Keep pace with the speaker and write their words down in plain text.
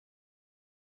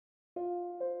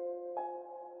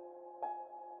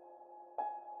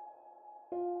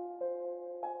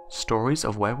Stories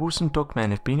of werewolves and dogmen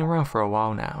have been around for a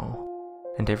while now,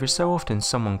 and every so often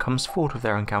someone comes forward with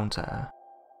their encounter.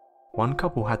 One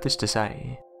couple had this to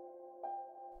say: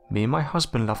 "Me and my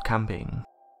husband love camping.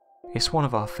 It's one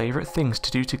of our favourite things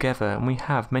to do together and we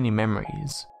have many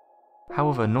memories.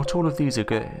 However, not all of these are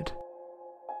good.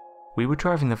 We were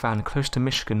driving the van close to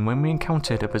Michigan when we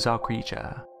encountered a bizarre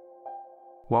creature.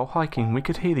 While hiking we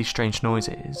could hear these strange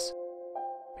noises.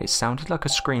 It sounded like a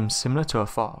scream similar to a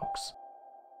fox.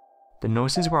 The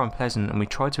noises were unpleasant and we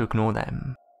tried to ignore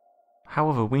them.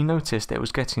 However, we noticed that it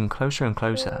was getting closer and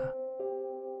closer.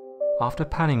 After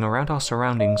panning around our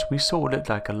surroundings, we saw what looked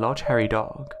like a large hairy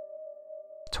dog.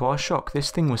 To our shock,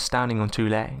 this thing was standing on two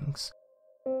legs.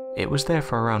 It was there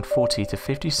for around 40 to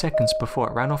 50 seconds before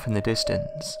it ran off in the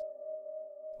distance.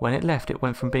 When it left, it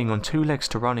went from being on two legs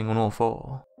to running on all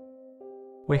four.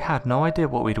 We had no idea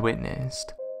what we'd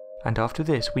witnessed, and after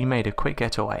this we made a quick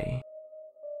getaway."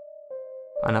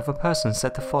 Another person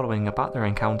said the following about their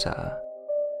encounter: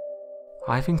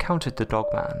 "I've encountered the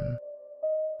dogman.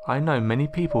 I know many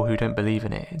people who don't believe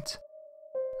in it.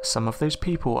 Some of those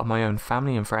people are my own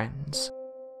family and friends.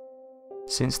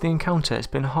 Since the encounter, it's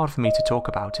been hard for me to talk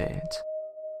about it.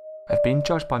 I've been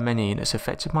judged by many and it's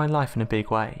affected my life in a big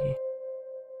way.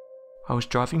 I was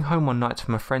driving home one night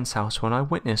from a friend's house when I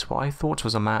witnessed what I thought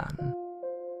was a man.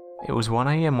 It was 1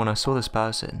 AM when I saw this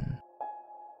person.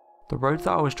 The road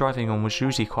that I was driving on was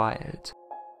usually quiet,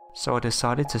 so I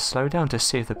decided to slow down to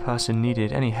see if the person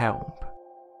needed any help.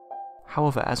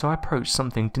 However, as I approached,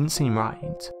 something didn't seem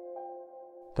right.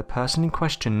 The person in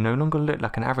question no longer looked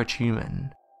like an average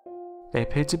human. They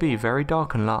appeared to be very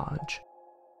dark and large.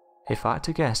 If I had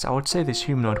to guess, I would say this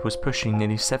humanoid was pushing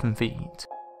nearly 7 feet.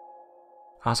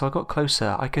 As I got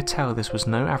closer, I could tell this was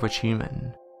no average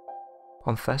human.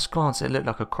 On first glance, it looked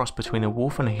like a cross between a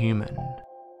wolf and a human.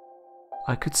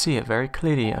 I could see it very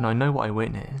clearly and I know what I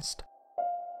witnessed.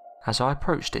 As I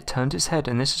approached, it turned its head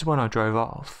and this is when I drove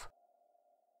off.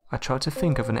 I tried to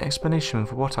think of an explanation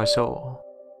for what I saw,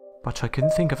 but I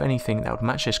couldn't think of anything that would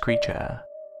match this creature.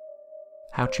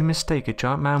 How do you mistake a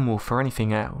giant man-wolf for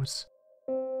anything else?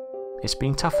 It's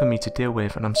been tough for me to deal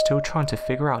with and I'm still trying to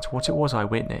figure out what it was I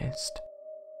witnessed.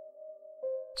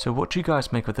 So what do you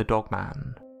guys make of the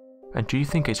dogman? And do you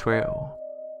think it's real?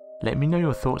 Let me know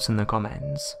your thoughts in the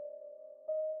comments.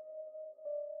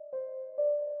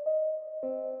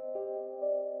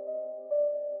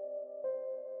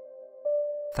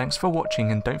 Thanks for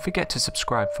watching and don't forget to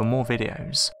subscribe for more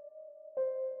videos.